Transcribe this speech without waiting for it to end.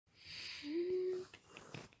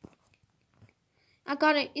I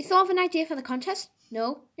got it. You thought of an idea for the contest?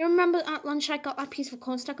 No. You remember at lunch I got that piece of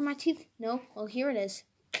corn stuck in my teeth? No. Well, here it is.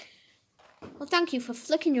 Well, thank you for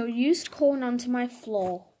flicking your used corn onto my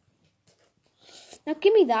floor. Now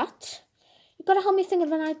give me that. You've got to help me think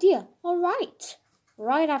of an idea. All right.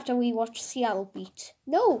 Right after we watch Seattle Beat.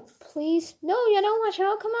 No, please. No, you don't watch it.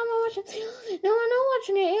 Oh, come on, we're watching. No, I'm not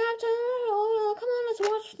watching it. You have to. Oh, come on, let's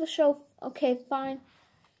watch the show. Okay, fine.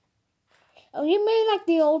 Oh, you may like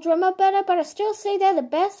the old drummer better, but I still say they're the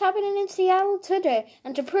best happening in Seattle today.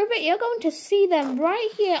 And to prove it, you're going to see them right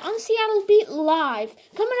here on Seattle Beat Live.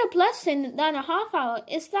 Coming up less than a half hour.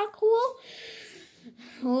 Is that cool?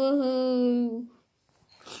 Woohoo.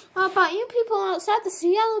 How about you people outside the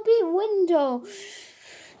Seattle Beat window?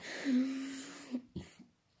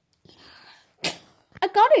 I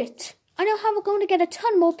got it. I know how we're going to get a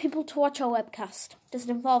ton more people to watch our webcast. Does it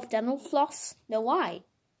involve dental floss? No, why?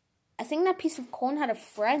 I think that piece of corn had a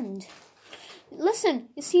friend. Listen,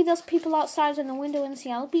 you see those people outside in the window in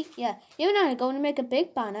Seattle Beat? Yeah, you and I are going to make a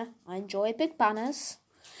big banner. I enjoy big banners.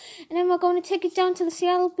 And then we're going to take it down to the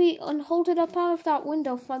Seattle Beat and hold it up out of that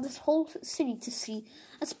window for this whole city to see.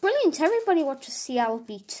 That's brilliant. Everybody watches Seattle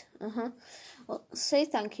Beat. Well, say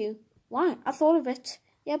thank you. Why? I thought of it.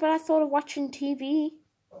 Yeah, but I thought of watching TV.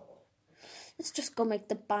 Let's just go make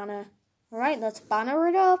the banner. All right, let's banner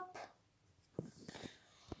it up.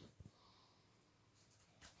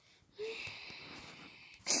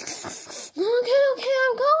 Okay,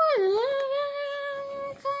 I'm going.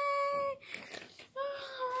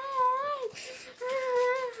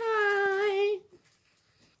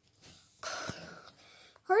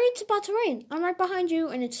 Hurry, it's about to rain. I'm right behind you,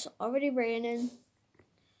 and it's already raining.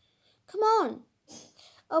 Come on.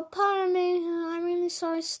 Oh, pardon me. I'm really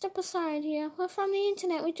sorry. Step aside here. We're from the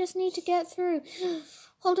internet. We just need to get through.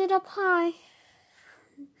 Hold it up high.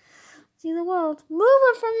 See the world. Move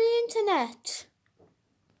it from the internet.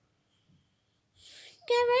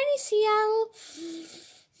 Get ready, Seattle.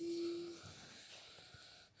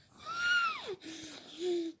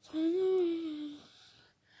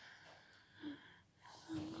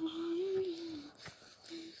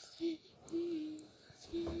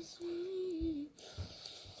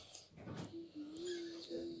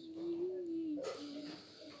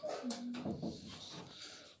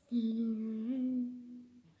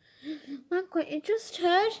 Look what you just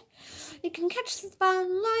heard. You can catch the band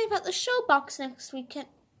live at the Showbox next weekend.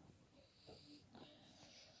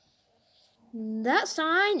 That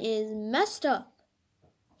sign is messed up.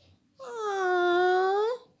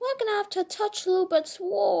 Aww, we're gonna have to touch Lubert's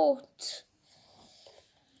wart.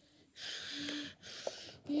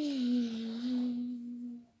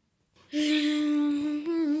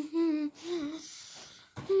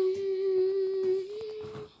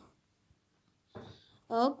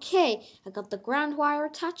 Okay, I got the ground wire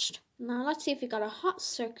attached. Now let's see if we got a hot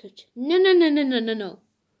circuit. No.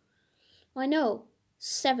 Why no?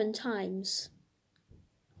 7 times.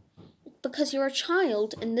 Because you're a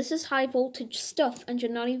child and this is high voltage stuff and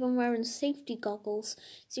you're not even wearing safety goggles.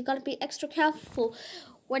 So you gotta be extra careful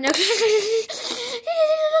whenever.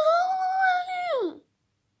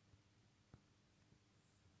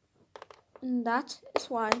 And that is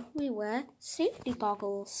why we wear safety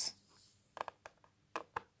goggles.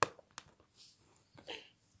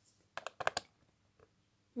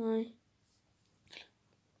 Right.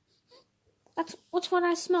 What's what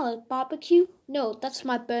I smell? Barbecue? No, that's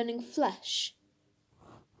my burning flesh.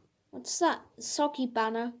 What's that? Soggy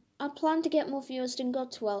banner. Our plan to get more viewers didn't go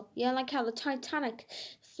too well. Yeah, like how the Titanic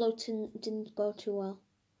floating didn't go too well.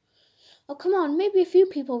 Oh, come on, maybe a few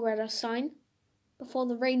people read our sign before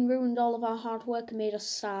the rain ruined all of our hard work and made us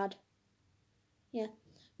sad. Yeah,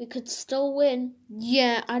 we could still win.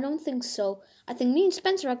 Yeah, I don't think so. I think me and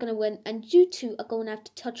Spencer are going to win, and you two are going to have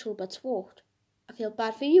to touch Robert's wart. I feel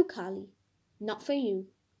bad for you, Carly. Not for you.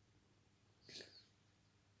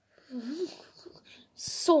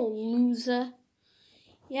 So loser.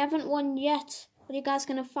 You haven't won yet. What are you guys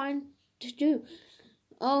going to find to do?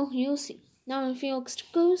 Oh, you'll see. Now if you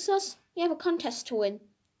excuse us, you have a contest to win.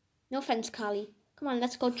 No offense, Carly. Come on,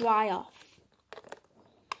 let's go dry off.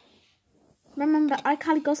 Remember,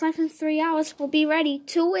 ICarly goes live in 3 hours. We'll be ready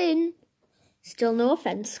to win. Still no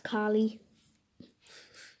offense, Carly.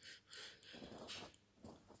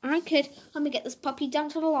 Alright, kid. Let me get this puppy down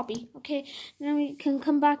to the lobby, okay? And then we can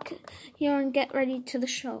come back here and get ready to the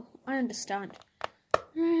show. I understand.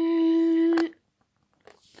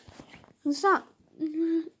 Who's that?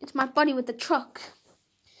 It's my buddy with the truck.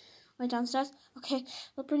 Right downstairs. Okay,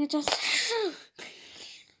 we'll bring it downstairs.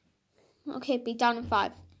 Okay, be down in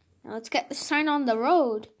 5. Now let's get the sign on the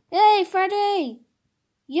road. Hey, Freddy!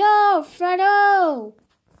 Yo, Freddo!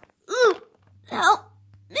 Help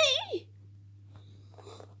me!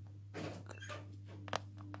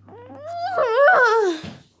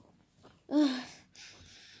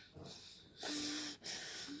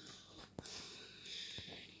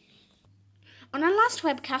 On our last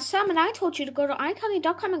webcast, Sam and I told you to go to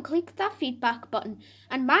ICarly.com and click that feedback button.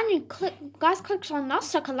 And man, you guys clicked on that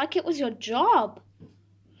sucker like it was your job.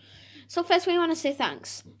 So first we want to say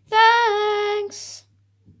thanks. Thanks!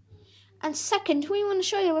 And second, we want to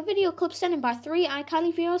show you a video clip sent in by 3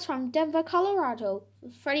 ICarly viewers from Denver, Colorado.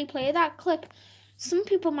 Freddie, play that clip. Some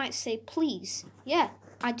people might say, please. Yeah,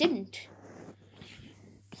 I didn't.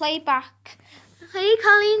 Play back. Hey,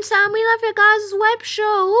 Carly and Sam, we love your guys' web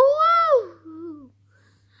show. Woo!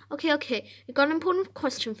 Okay. I got an important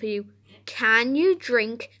question for you. Can you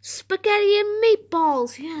drink spaghetti and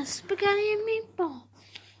meatballs? Yeah, spaghetti and meatballs.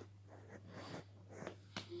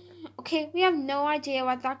 Okay, we have no idea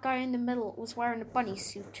why that guy in the middle was wearing a bunny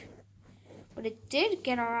suit. But it did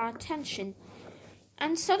get our attention.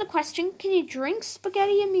 And so the question, can you drink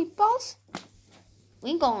spaghetti and meatballs?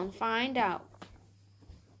 We gonna find out.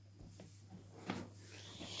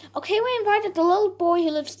 Okay, we invited the little boy who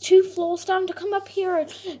lives 2 floors down to come up here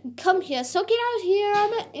and come here. So get out here,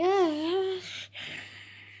 Emmett. Yeah.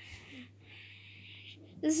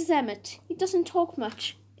 This is Emmett. He doesn't talk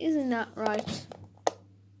much. Isn't that right?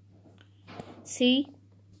 See?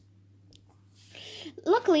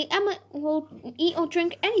 Luckily, Emmett will eat or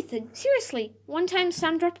drink anything. Seriously. One time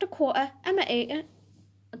Sam dropped a quarter. Emmett ate it.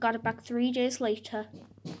 I got it back 3 days later.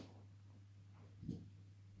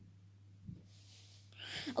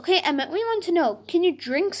 Okay, Emmett, we want to know, can you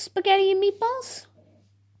drink spaghetti and meatballs?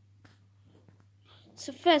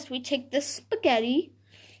 So first we take the spaghetti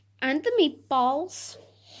and the meatballs.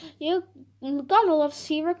 You gotta love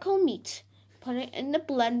spherical meat. Put it in the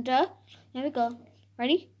blender. There we go.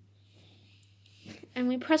 Ready? And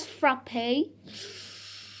we press frappe.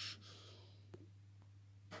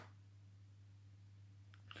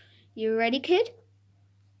 You ready, kid?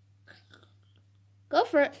 Go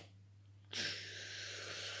for it.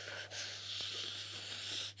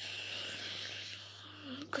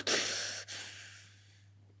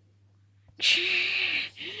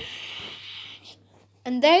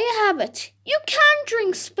 And there you have it. You can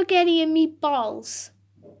drink spaghetti and meatballs.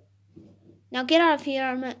 Now get out of here,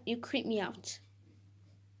 Emmett. You creep me out.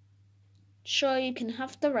 Sure, you can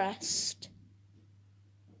have the rest.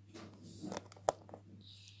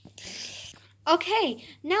 Okay,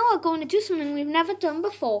 now we're going to do something we've never done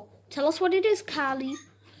before. Tell us what it is, Carly.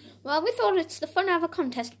 Well, we thought it's the fun ever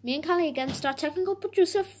contest. Me and Carly against our technical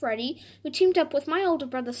producer, Freddie, who teamed up with my older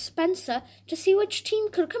brother, Spencer, to see which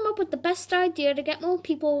team could come up with the best idea to get more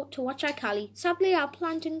people to watch ICarly. Sadly, our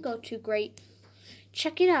plan didn't go too great.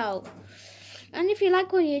 Check it out. And if you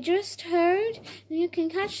like what you just heard, you can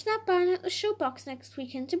catch that band at the showbox next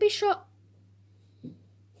weekend. To be sure,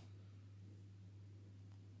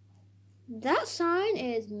 that sign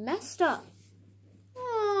is messed up.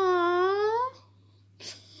 Aww.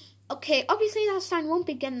 Okay, obviously that sign won't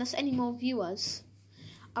be getting us any more viewers.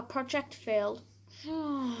 Our project failed.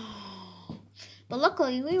 But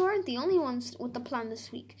luckily, we weren't the only ones with the plan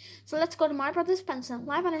this week. So let's go to my brother Spencer,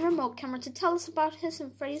 live on a remote camera, to tell us about his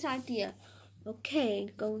and Freddie's idea. Okay,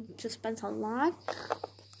 go to Spencer live.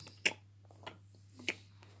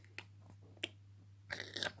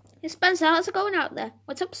 Hey Spencer, how's it going out there?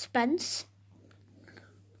 What's up, Spence?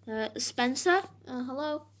 Spencer?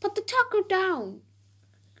 Hello? Put the taco down.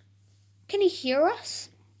 Can he hear us?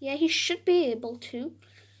 Yeah, he should be able to.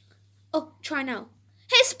 Oh, try now.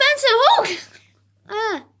 Hey, Spencer!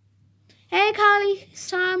 Oh! Hey, Carly,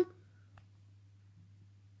 Sam.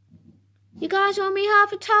 You guys owe me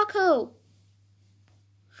half a taco.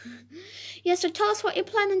 Yes, so tell us what you're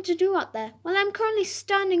planning to do out there. Well, I'm currently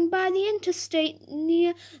standing by the interstate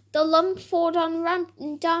near the Lump-Fordon ramp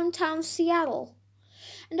in downtown Seattle.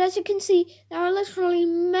 And as you can see, there are literally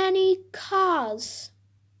many cars.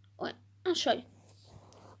 Wait, I'll show you.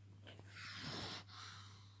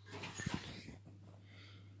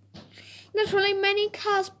 Literally many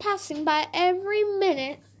cars passing by every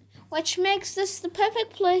minute, which makes this the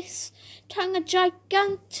perfect place to hang a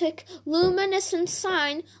gigantic luminescent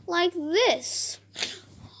sign like this.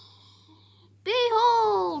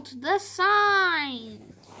 Behold the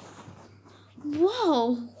sign!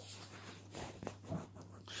 Whoa!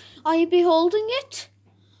 Are you beholding it?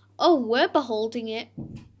 Oh, we're beholding it.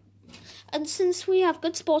 And since we have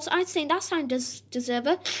good sports, I'd say that sign does deserve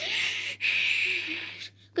it.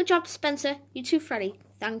 Good job, Spencer. You too, Freddie.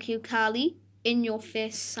 Thank you, Carly. In your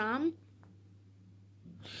face, Sam.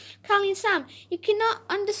 Carly and Sam, you cannot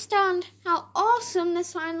understand how awesome this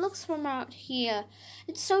sign looks from out here.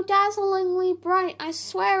 It's so dazzlingly bright. I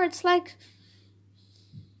swear it's like...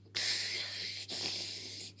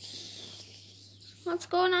 What's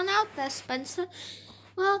going on out there, Spencer?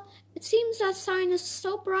 Well, it seems that sign is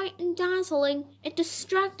so bright and dazzling, it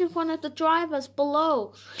distracted one of the drivers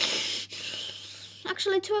below.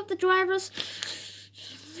 Actually, two of the drivers,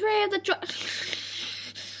 three of the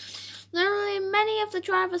literally many of the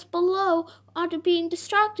drivers below are being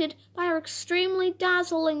distracted by our extremely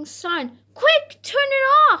dazzling sign. Quick, turn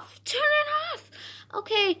it off! Turn it off!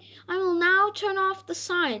 Okay, I will now turn off the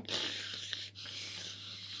sign.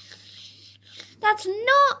 That's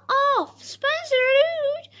not off! Spencer,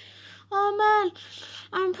 dude! Oh man,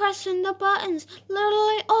 I'm pressing the buttons,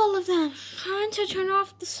 literally all of them, trying to turn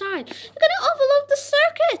off the sign. They're gonna overload the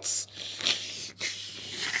circuits!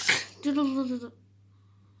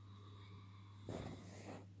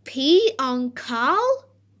 Pee on Carl?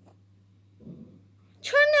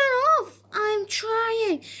 Turn it off! I'm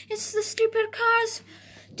trying. It's the stupid cars.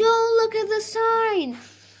 Don't look at the sign.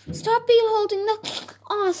 Stop holding the...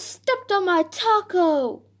 Oh, I stepped on my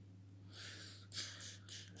taco.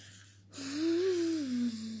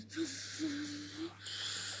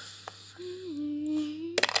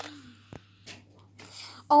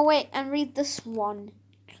 Oh, wait, and read this one.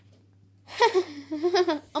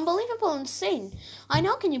 Unbelievable, insane. I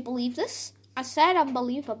know, can you believe this? I said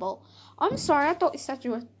unbelievable. I'm sorry, I thought you said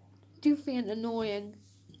you were doofy and annoying.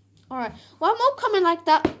 Alright, well, I'm not coming like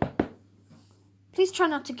that. Please try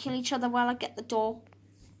not to kill each other while I get the door.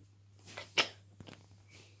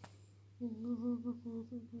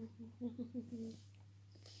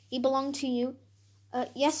 He belonged to you?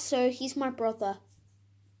 Yes, sir, he's my brother.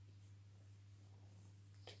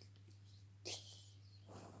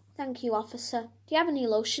 Thank you, officer. Do you have any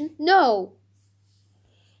lotion? No!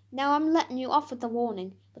 Now I'm letting you off with a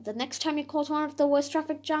warning, but the next time you cause one of the worst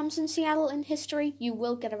traffic jams in Seattle in history, you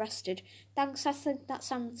will get arrested. Thanks, I think that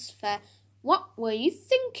sounds fair. What were you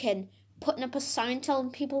thinking? Putting up a sign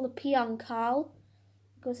telling people to pee on Carl?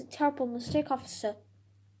 It was a terrible mistake, officer.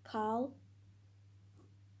 Carl?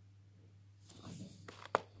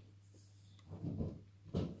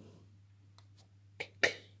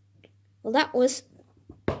 Well, that was...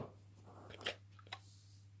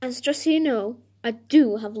 As just so you know, I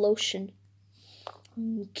do have lotion.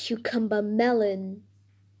 Cucumber melon.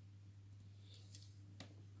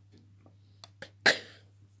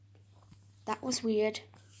 That was weird.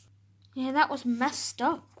 Yeah, that was messed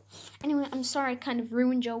up. Anyway, I'm sorry I kind of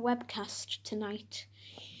ruined your webcast tonight.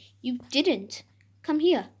 You didn't. Come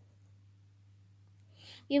here.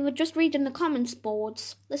 You were just reading the comments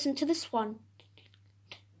boards. Listen to this one.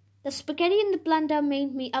 The spaghetti in the blender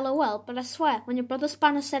made me LOL, but I swear, when your brother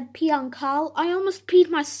Spanner said pee on Carl, I almost peed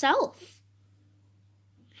myself.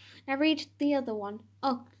 Now read the other one.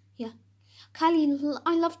 Oh, yeah. Kylie,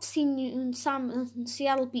 I loved seeing you and Sam in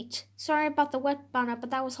Seattle Beach. Sorry about the wet banner,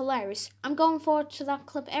 but that was hilarious. I'm going forward to that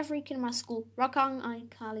clip every week in my school. Rock on,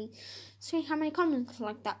 ICarly. See how many comments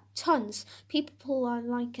like that? Tons. People are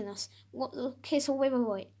liking us. Okay, so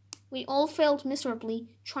wait. We all failed miserably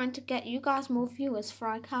trying to get you guys more viewers for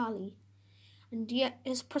ICarly. And yet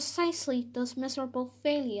it's precisely those miserable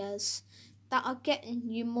failures that are getting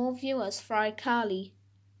you more viewers for ICarly.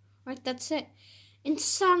 Right, that's it.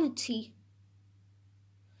 Insanity.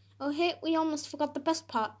 Oh, hey, we almost forgot the best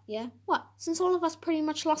part, yeah? What? Since all of us pretty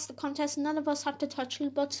much lost the contest, none of us had to touch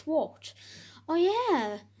Lubert's watch. Oh,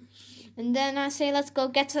 yeah. And then I say, let's go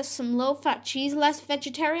get us some low-fat, cheese-less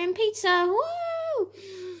vegetarian pizza. Woo!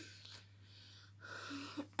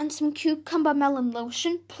 And some cucumber melon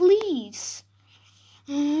lotion, please.